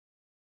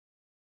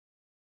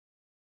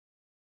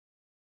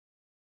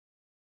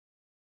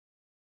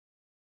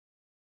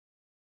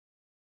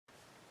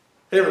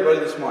Hey everybody,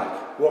 this is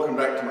Mike. Welcome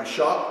back to my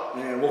shop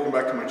and welcome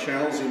back to my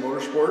channel,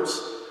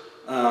 ZMotorsports.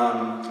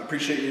 I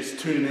appreciate you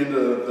tuning into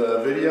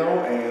the video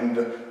and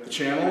the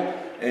channel.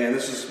 And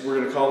we're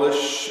going to call this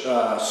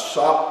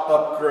Shop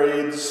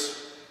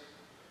Upgrades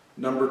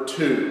number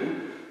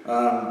 2,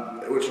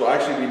 which will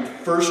actually be the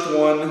first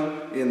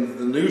one in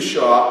the new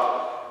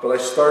shop. But I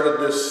started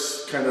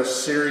this kind of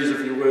series,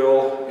 if you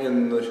will,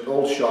 in the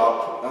old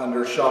shop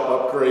under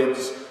Shop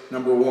Upgrades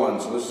number 1.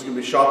 So this is going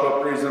to be Shop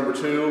Upgrades number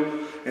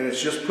 2. And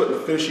it's just putting the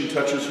finishing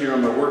touches here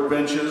on my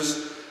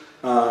workbenches.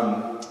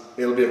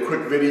 It'll be a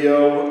quick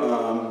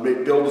video,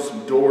 build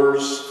some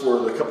doors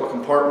for the couple of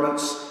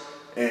compartments,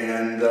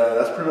 and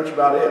that's pretty much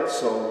about it.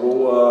 So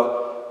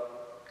we'll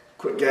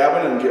quit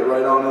gabbing and get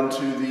right on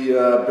into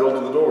the build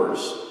of the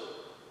doors.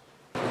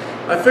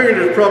 I figured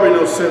there's probably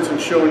no sense in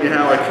showing you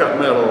how I cut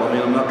metal. I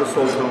mean, I'm not this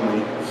old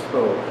homie,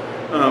 so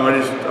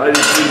I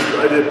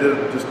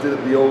just did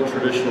it the old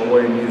traditional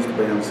way and used a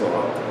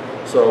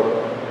bandsaw.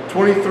 So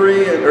 22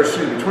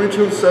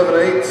 and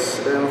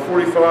 7/8 and a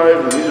 45,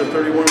 and these are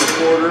 31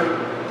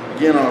 1/4,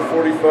 again on a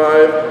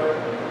 45.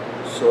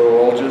 So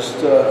I'll just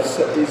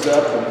set these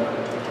up and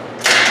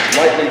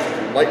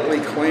lightly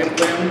clamp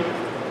them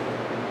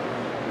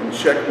and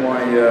check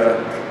my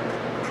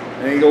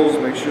angles,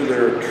 make sure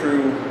they're a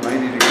true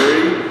 90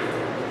 degree.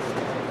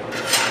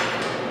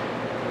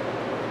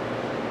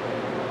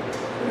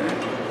 Okay.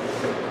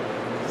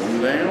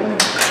 One down.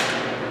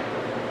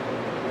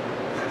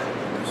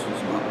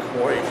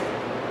 Quite. Okay.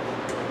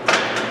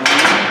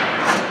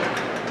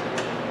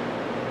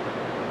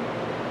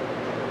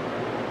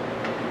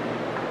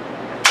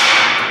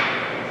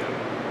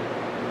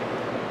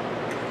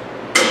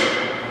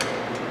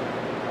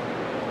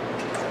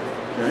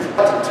 I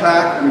like to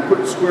tack, when you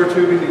put square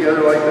tubing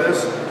together like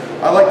this,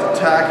 I like to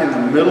tack in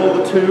the middle of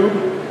the tube,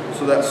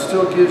 so that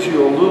still gives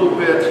you a little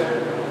bit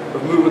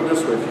of movement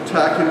this way. If you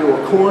tack into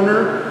a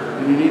corner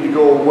and you need to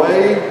go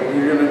away,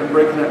 you're going to end up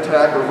breaking that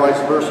tack, or vice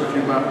versa if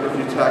you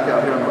tack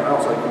out here on the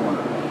outside corner.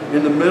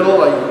 In the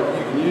middle,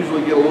 you can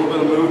usually get a little bit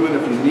of movement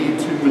if you need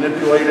to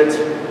manipulate it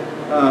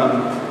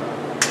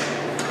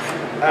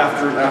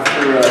after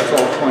it's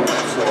all clamped.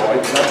 So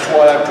that's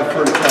why I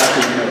prefer to tack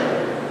in the middle.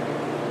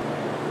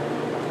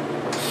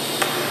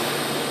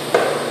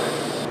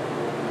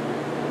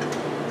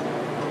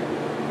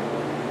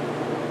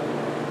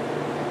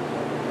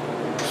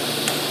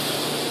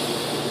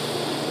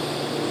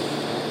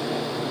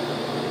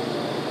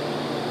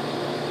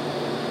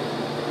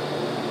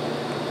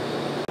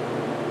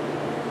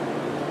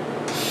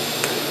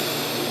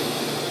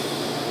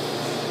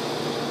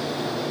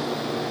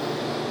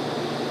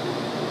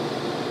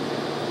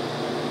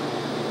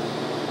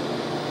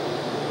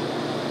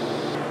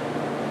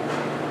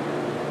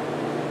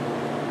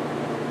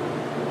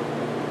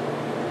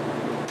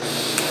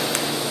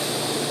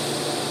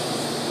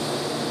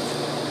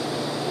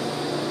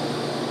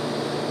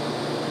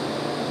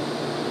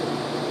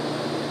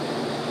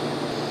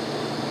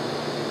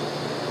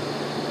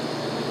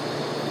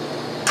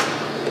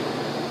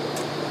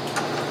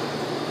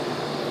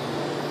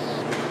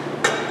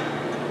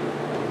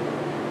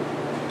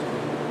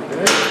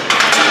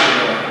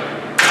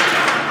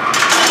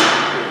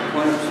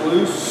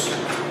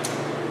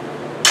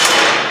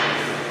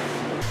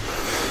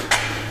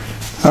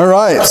 All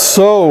right,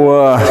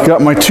 so got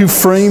my 2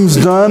 frames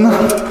done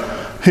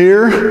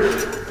here,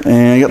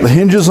 and I got the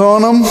hinges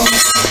on them.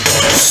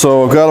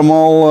 So I've got them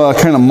all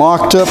kind of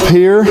mocked up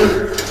here.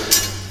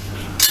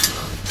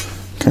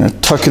 Kind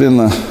of tuck it in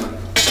the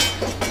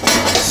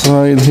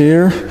side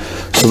here.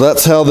 So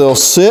that's how they'll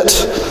sit.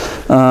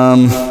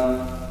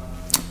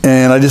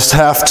 And I just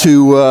have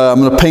to, I'm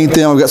going to paint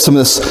them. I've got some of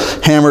this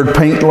hammered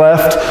paint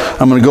left.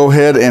 I'm going to go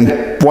ahead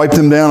and wipe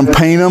them down and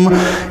paint them,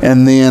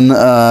 and then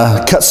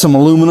cut some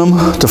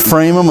aluminum to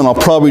frame them, and I'll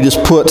probably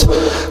just put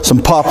some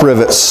pop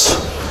rivets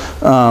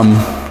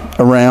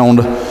around,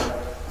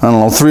 I don't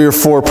know, 3 or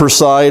 4 per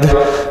side,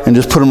 and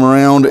just put them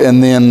around,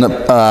 and then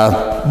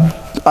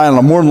I don't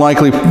know, more than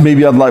likely,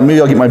 maybe I'll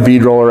get my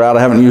bead roller out.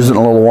 I haven't used it in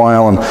a little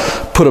while, and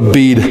put a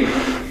bead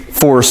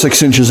 4 or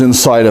 6 inches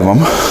inside of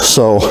them.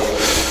 So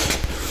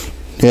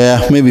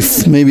yeah,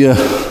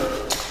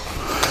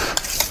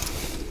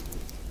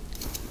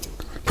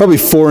 probably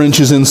 4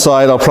 inches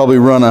inside. I'll probably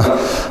run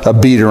a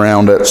bead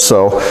around it.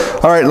 So,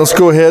 all right, let's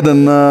go ahead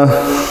and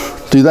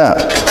do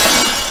that.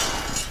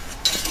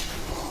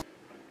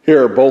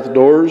 Here are both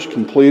doors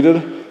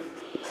completed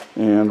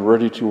and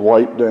ready to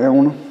wipe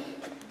down.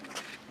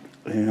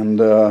 And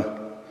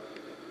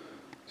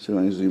see if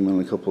I can zoom in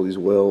a couple of these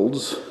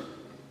welds.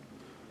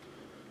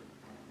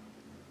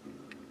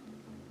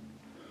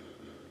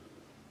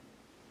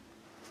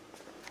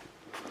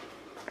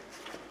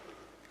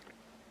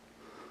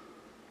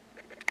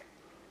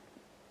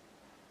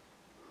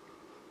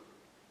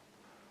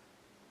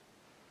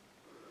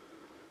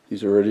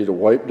 These are ready to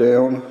wipe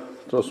down,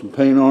 throw some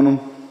paint on them,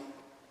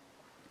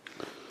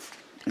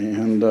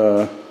 and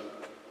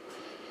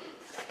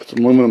put some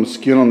aluminum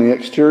skin on the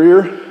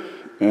exterior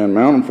and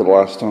mount them for the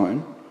last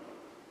time.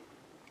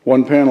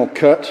 One panel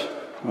cut.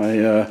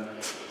 I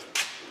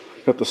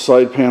Got the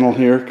side panel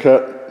here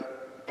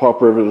cut,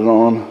 pop riveted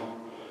on.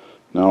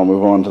 Now I'll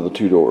move on to the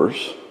two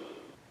doors.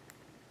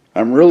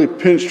 I'm really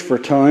pinched for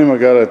time. I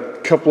got a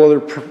couple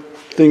other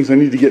things I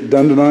need to get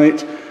done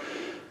tonight.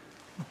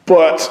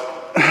 But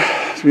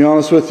to be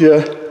honest with you,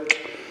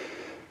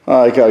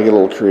 I got to get a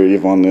little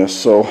creative on this.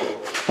 So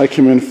I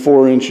came in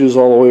 4 inches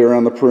all the way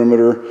around the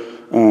perimeter.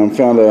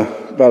 Found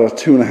about a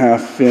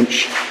 2.5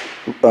 inch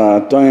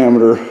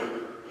diameter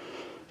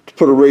to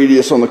put a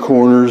radius on the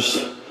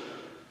corners.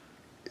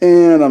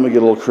 And I'm going to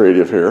get a little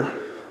creative here.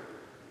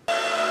 The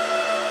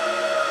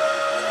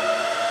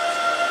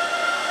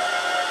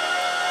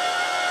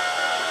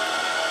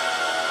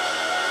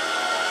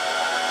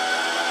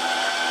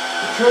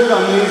trick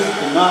on these is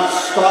to not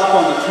stop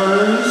on the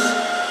turns.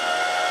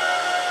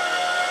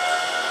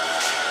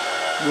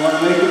 You want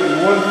to make it in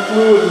one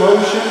fluid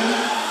motion.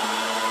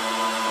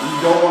 You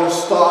don't want to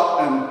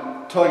stop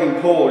and tug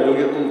and pull, or you'll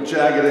get little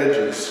jagged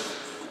edges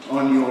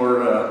on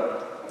your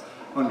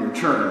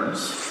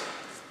turns.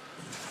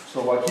 So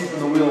by keeping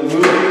the wheel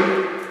moving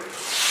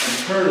and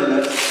turning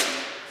it,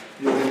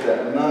 you'll get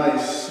that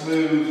nice,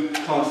 smooth,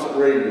 constant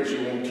radius.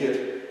 You won't get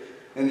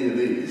any of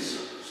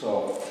these.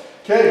 So,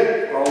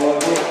 okay, I'll go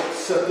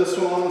set this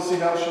one on and see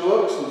how she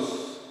looks and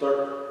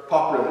start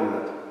pop riveting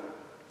it.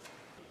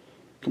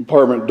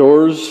 Compartment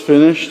doors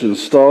finished,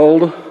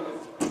 installed.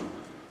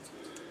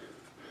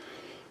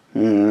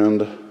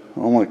 And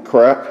all my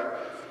crap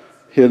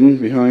hidden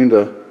behind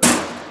a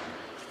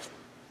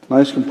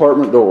nice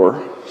compartment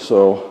door.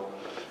 So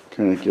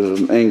kind of get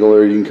an angle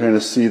there, you can kind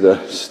of see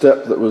the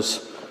step that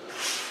was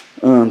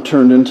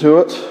turned into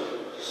it.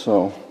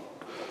 So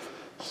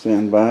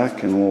stand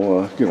back and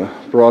we'll get a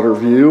broader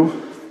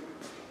view.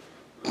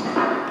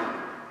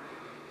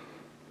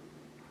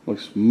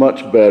 Looks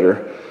much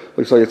better.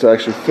 Looks like it's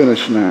actually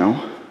finished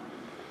now.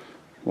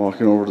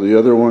 Walking over to the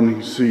other one, you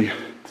can see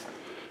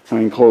I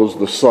can close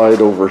the side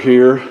over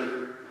here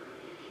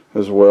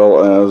as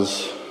well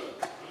as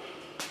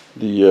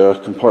the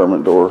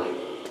compartment door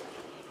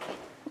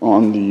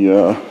on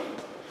the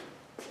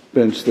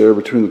bench there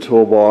between the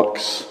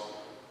toolbox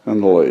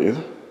and the lathe.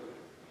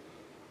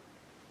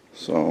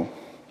 So,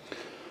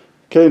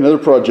 okay, another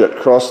project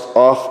crossed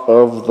off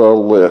of the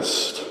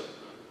list.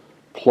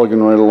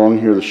 Plugging right along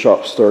here, the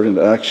shop's starting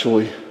to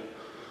actually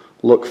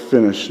look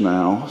finished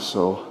now.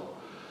 So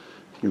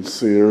you can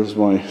see there's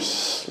my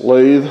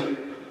lathe.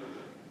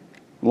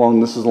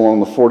 This is along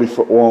the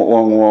 40-foot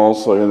long wall,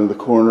 so I got into the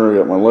corner, I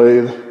got my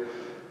lathe,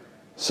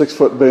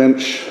 6-foot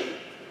bench,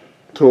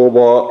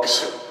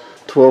 toolbox,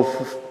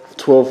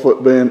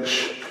 12-foot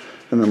bench,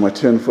 and then my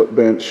 10-foot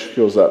bench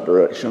goes that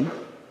direction.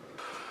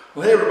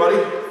 Well, hey everybody,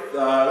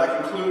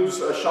 that concludes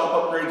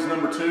Shop Upgrades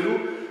number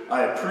 2.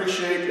 I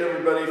appreciate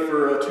everybody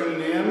for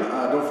tuning in.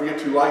 Don't forget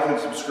to like and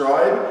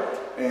subscribe,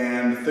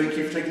 and thank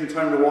you for taking the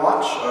time to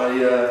watch.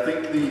 I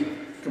think the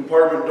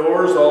compartment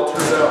doors all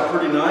turned out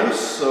pretty nice,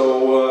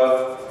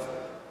 so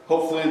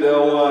hopefully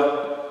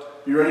they'll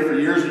be ready for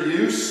years of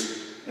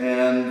use.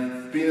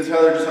 And being as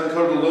how they're just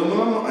uncoated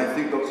aluminum, I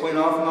think they'll clean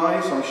off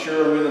nice. I'm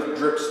sure I'm going to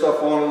drip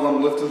stuff on as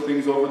I'm lifting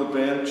things over the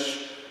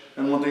bench.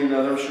 And one thing or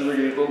another, I'm sure they're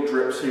going to get little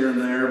drips here and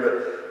there,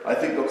 but I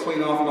think they'll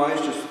clean off nice,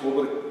 just a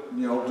little bit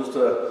of, just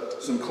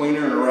some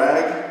cleaner and a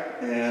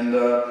rag. And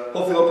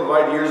hopefully they'll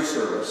provide years of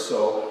service.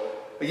 So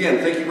again,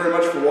 thank you very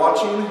much for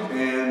watching,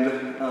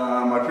 and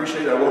I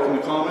appreciate it. I welcome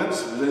the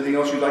comments. If there's anything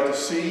else you'd like to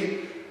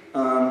see,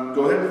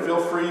 go ahead and feel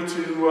free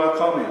to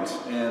comment.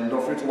 And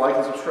don't forget to like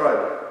and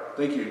subscribe.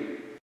 Thank you.